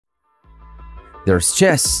There's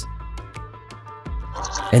chess,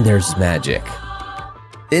 and there's magic.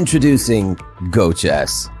 Introducing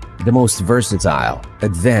GoChess, the most versatile,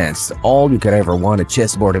 advanced, all you could ever want a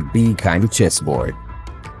chessboard to be kind of chessboard.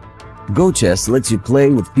 GoChess lets you play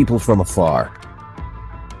with people from afar,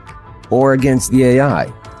 or against the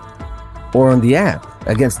AI, or on the app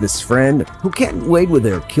against this friend who can't wait with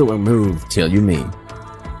their killer move till you meet.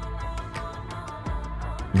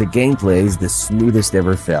 The gameplay is the smoothest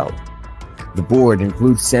ever felt. The board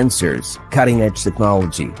includes sensors, cutting-edge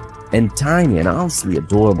technology, and tiny and honestly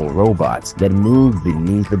adorable robots that move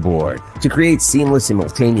beneath the board to create seamless,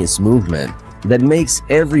 simultaneous movement that makes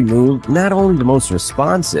every move not only the most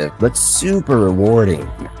responsive, but super rewarding.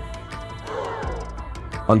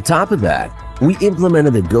 On top of that, we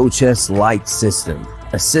implemented the GoChess Lite system,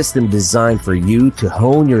 a system designed for you to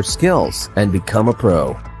hone your skills and become a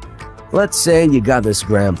pro. Let's say you got this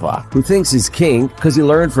grandpa who thinks he's king because he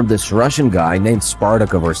learned from this Russian guy named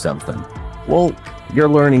Spartakov or something. Well, you're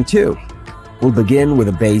learning too. We'll begin with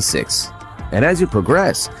the basics, and as you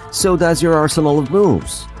progress, so does your arsenal of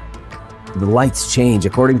moves. The lights change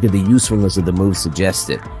according to the usefulness of the move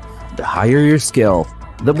suggested. The higher your skill,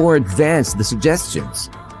 the more advanced the suggestions,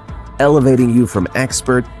 elevating you from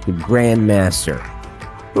expert to grandmaster.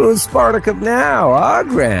 Who's Spartakov now, huh,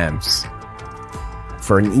 Gramps?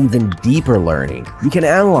 For an even deeper learning, you can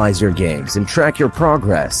analyze your games and track your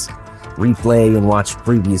progress, replay and watch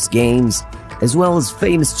previous games, as well as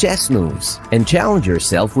famous chess moves, and challenge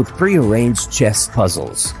yourself with pre-arranged chess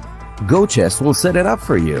puzzles. GoChess will set it up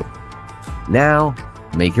for you. Now,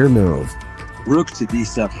 make your move. Rook to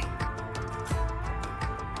d7.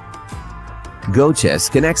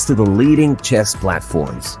 GoChess connects to the leading chess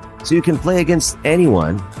platforms, so you can play against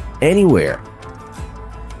anyone, anywhere.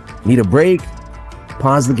 Need a break?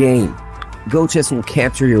 Pause the game. GoChess will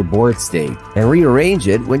capture your board state and rearrange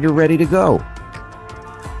it when you're ready to go.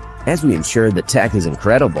 As we ensure the tech is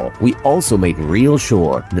incredible, we also make real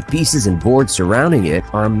sure the pieces and boards surrounding it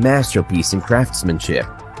are a masterpiece in craftsmanship.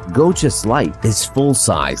 GoChess Lite is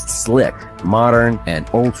full-sized, slick, modern, and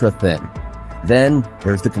ultra-thin. Then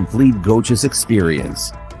there's the complete GoChess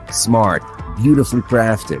experience. Smart, beautifully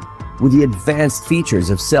crafted, with the advanced features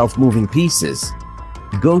of self-moving pieces.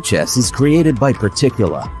 GoChess is created by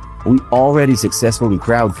Particula. We already successfully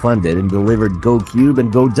crowdfunded and delivered GoCube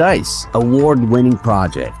and GoDice, award-winning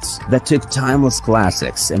projects that took timeless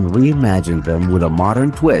classics and reimagined them with a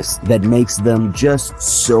modern twist that makes them just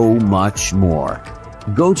so much more.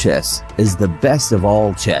 GoChess is the best of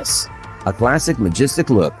all chess, a classic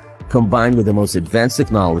majestic look combined with the most advanced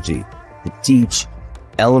technology to teach,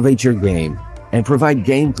 elevate your game, and provide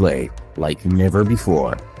gameplay like never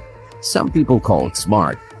before. Some people call it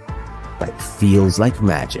smart, but it feels like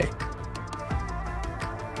magic.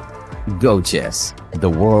 GoChess, the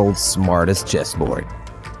world's smartest chessboard.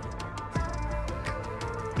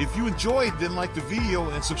 If you enjoyed, then like the video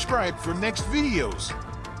and subscribe for next videos.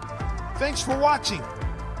 Thanks for watching.